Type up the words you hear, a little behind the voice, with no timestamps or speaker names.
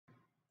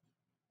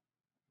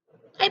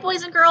Hey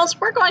boys and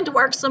girls, we're going to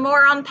work some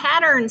more on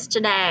patterns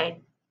today.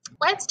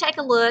 Let's take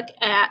a look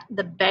at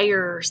the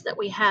bears that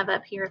we have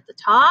up here at the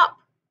top.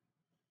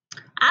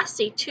 I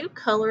see two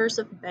colors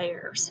of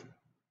bears.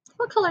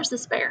 What color is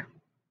this bear?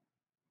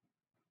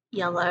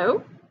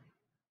 Yellow.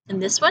 And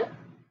this one?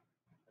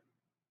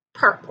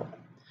 Purple.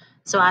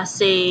 So I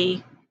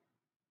see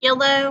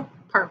yellow,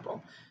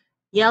 purple,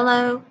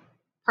 yellow,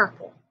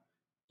 purple,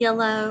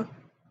 yellow,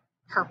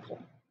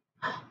 purple.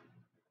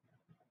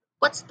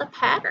 What's the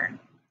pattern?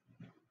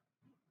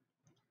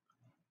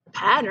 The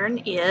pattern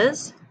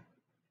is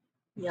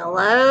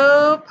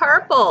yellow,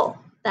 purple.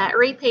 That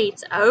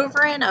repeats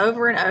over and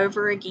over and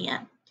over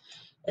again.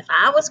 If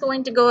I was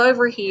going to go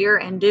over here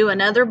and do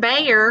another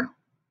bear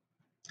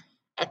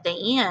at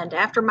the end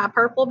after my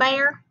purple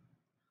bear,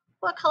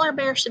 what color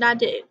bear should I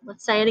do?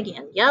 Let's say it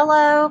again.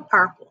 Yellow,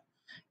 purple,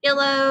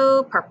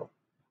 yellow, purple,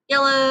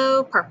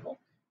 yellow, purple,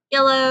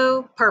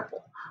 yellow,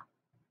 purple.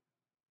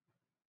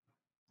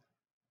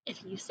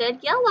 If you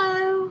said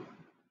yellow,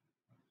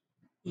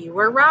 you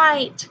were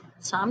right.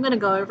 So I'm going to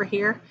go over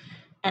here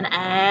and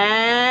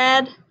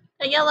add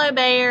a yellow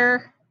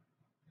bear.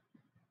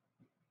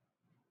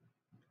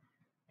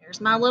 There's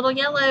my little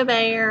yellow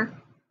bear.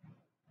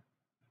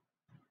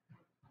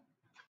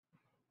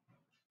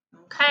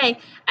 Okay,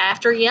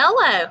 after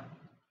yellow,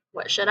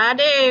 what should I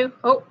do?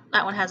 Oh,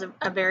 that one has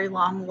a very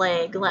long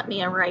leg. Let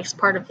me erase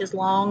part of his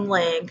long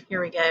leg.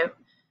 Here we go.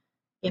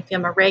 Give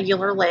him a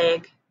regular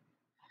leg.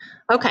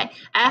 Okay,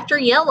 after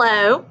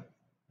yellow,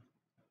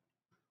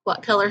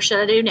 what color should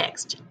I do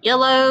next?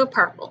 Yellow,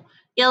 purple,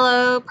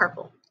 yellow,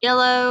 purple,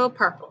 yellow,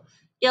 purple,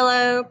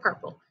 yellow,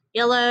 purple,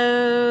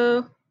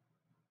 yellow,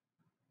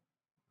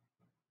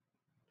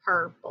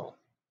 purple.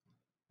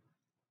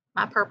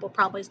 My purple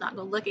probably is not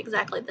going to look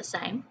exactly the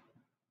same.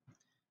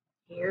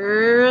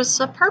 Here's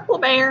a purple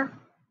bear.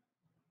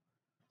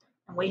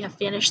 And we have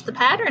finished the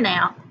pattern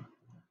now.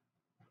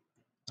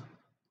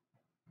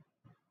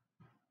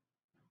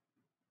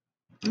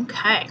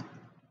 Okay.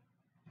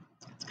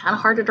 It's kind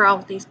of hard to draw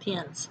with these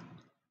pens.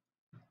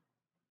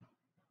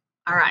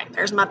 All right,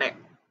 there's my bear.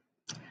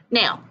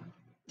 Now,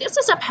 this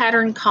is a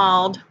pattern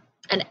called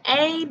an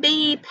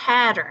A-B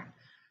pattern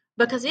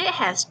because it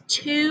has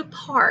two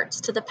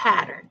parts to the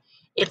pattern.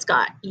 It's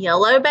got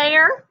yellow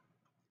bear,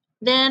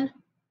 then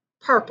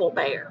purple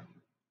bear.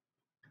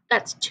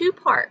 That's two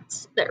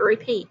parts that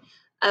repeat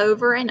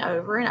over and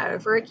over and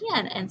over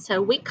again. And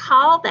so we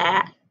call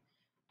that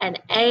an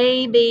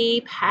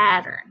A-B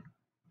pattern.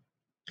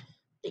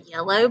 The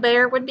yellow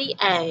bear would be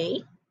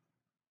A.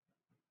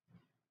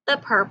 The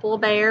purple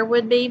bear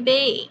would be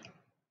B.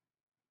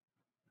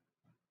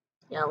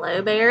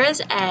 Yellow bear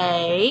is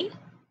A.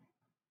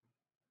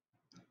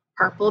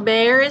 Purple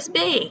bear is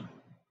B.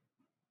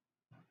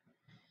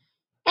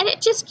 And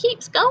it just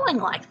keeps going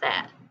like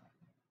that.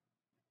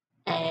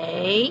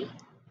 A,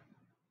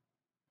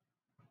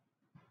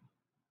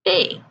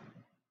 B.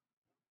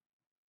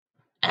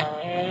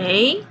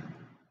 A,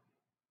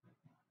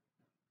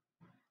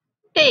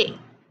 B.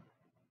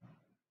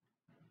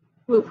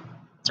 Ooh,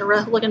 it's a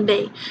rough looking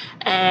B.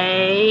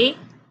 A,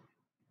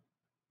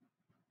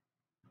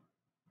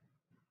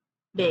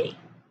 B.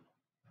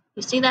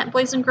 You see that,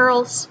 boys and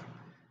girls?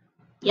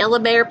 Yellow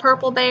bear,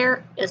 purple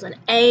bear is an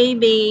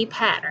A-B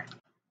pattern.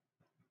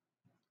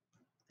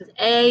 Because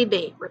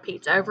A-B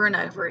repeats over and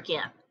over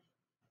again.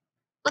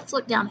 Let's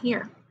look down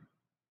here.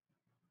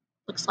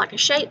 Looks like a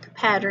shape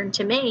pattern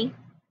to me.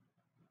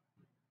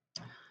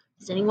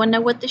 Does anyone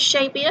know what this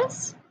shape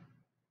is?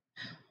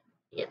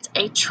 It's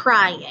a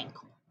triangle.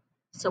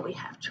 So we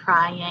have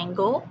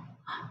triangle.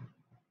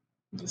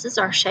 This is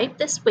our shape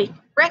this week.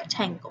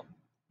 Rectangle.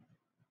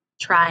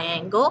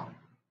 Triangle.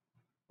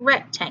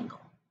 Rectangle.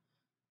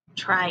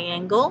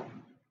 Triangle.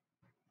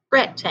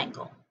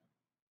 Rectangle.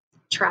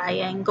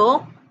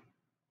 Triangle.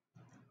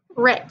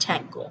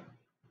 Rectangle.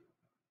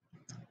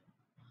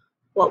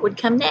 What would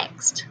come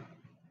next?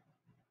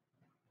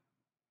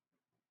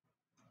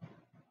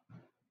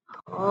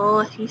 Oh,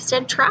 if you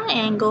said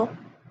triangle,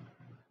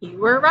 you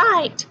were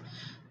right.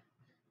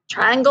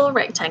 Triangle,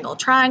 rectangle,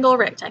 triangle,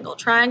 rectangle,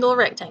 triangle,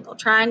 rectangle,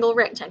 triangle,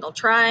 rectangle,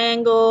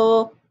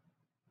 triangle.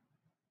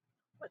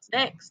 What's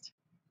next?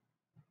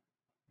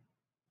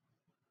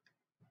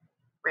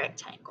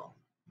 Rectangle.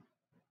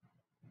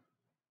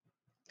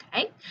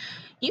 Okay.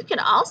 You can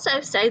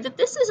also say that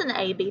this is an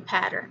A-B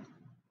pattern.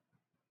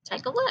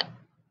 Take a look.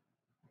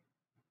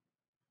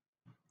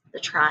 The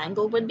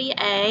triangle would be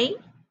A.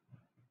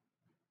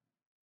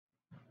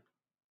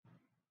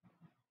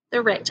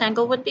 The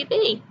rectangle would be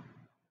B.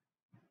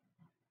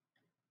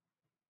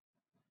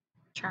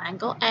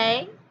 Triangle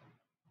A.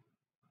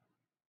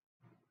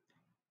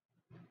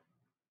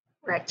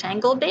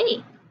 Rectangle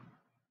B.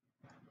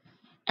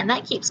 And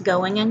that keeps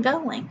going and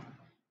going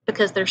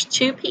because there's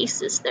two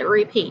pieces that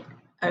repeat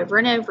over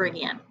and over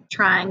again.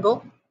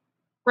 Triangle,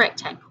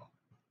 rectangle.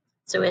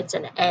 So it's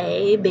an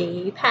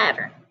A-B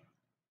pattern.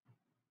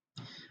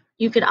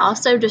 You could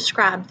also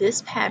describe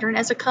this pattern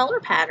as a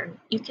color pattern.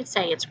 You could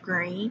say it's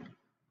green,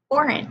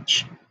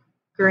 orange,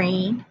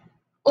 green,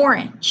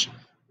 orange,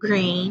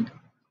 green,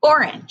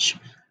 orange,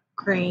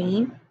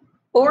 green,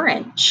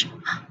 orange,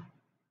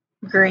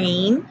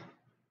 green,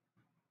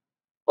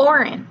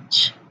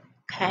 orange.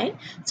 Okay,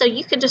 so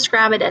you could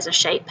describe it as a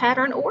shape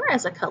pattern or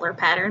as a color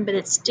pattern, but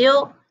it's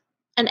still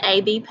an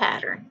A-B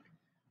pattern.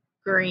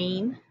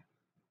 Green,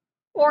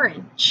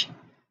 orange.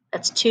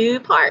 That's two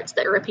parts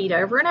that repeat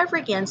over and over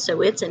again,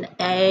 so it's an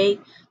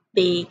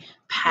A-B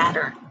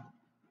pattern.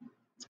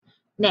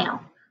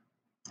 Now,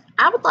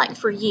 I would like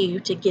for you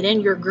to get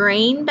in your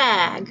green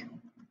bag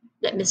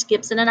that Miss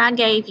Gibson and I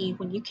gave you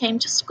when you came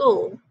to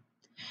school,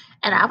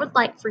 and I would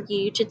like for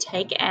you to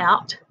take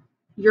out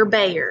your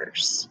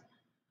bears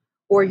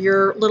or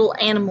your little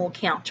animal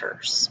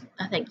counters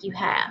I think you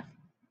have.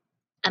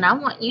 And I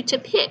want you to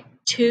pick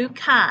two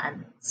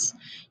kinds.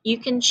 You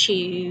can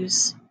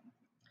choose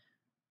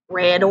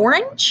red,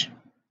 orange.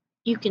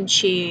 You can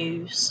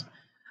choose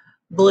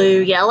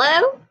blue,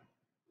 yellow.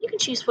 You can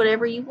choose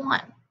whatever you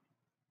want.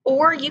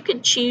 Or you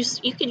could use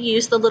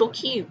the little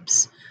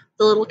cubes,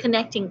 the little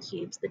connecting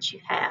cubes that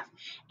you have,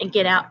 and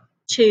get out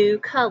two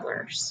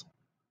colors.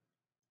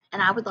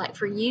 And I would like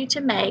for you to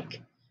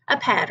make a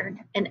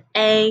pattern, an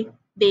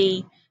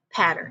A-B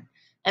pattern.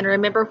 And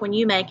remember, when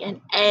you make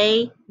an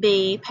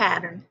A-B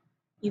pattern,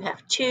 you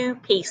have two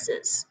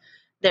pieces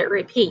that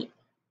repeat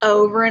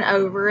over and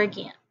over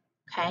again.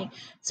 Okay,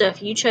 so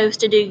if you chose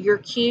to do your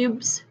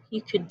cubes,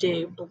 you could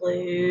do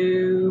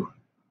blue,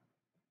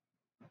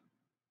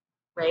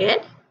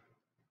 red,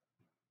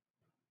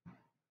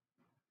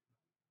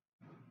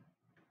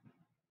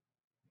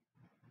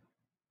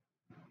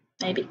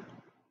 maybe.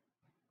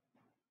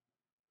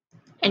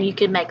 And you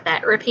could make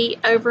that repeat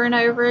over and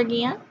over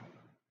again.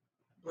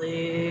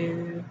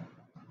 Blue,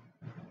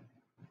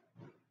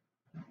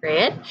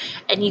 red.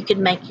 And you could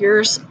make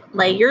yours,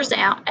 lay yours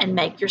out and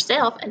make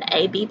yourself an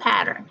A-B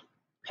pattern.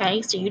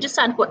 Okay, so you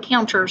decide what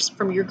counters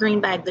from your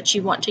green bag that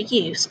you want to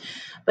use,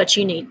 but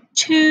you need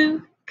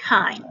two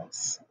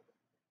kinds.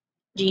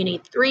 Do you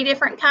need 3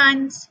 different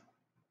kinds?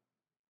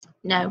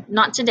 No,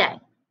 not today.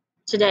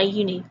 Today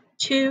you need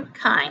 2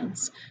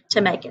 kinds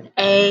to make an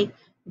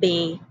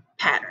A-B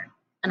pattern.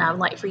 And I would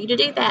like for you to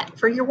do that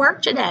for your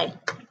work today.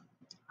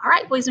 All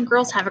right, boys and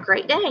girls, have a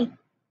great day.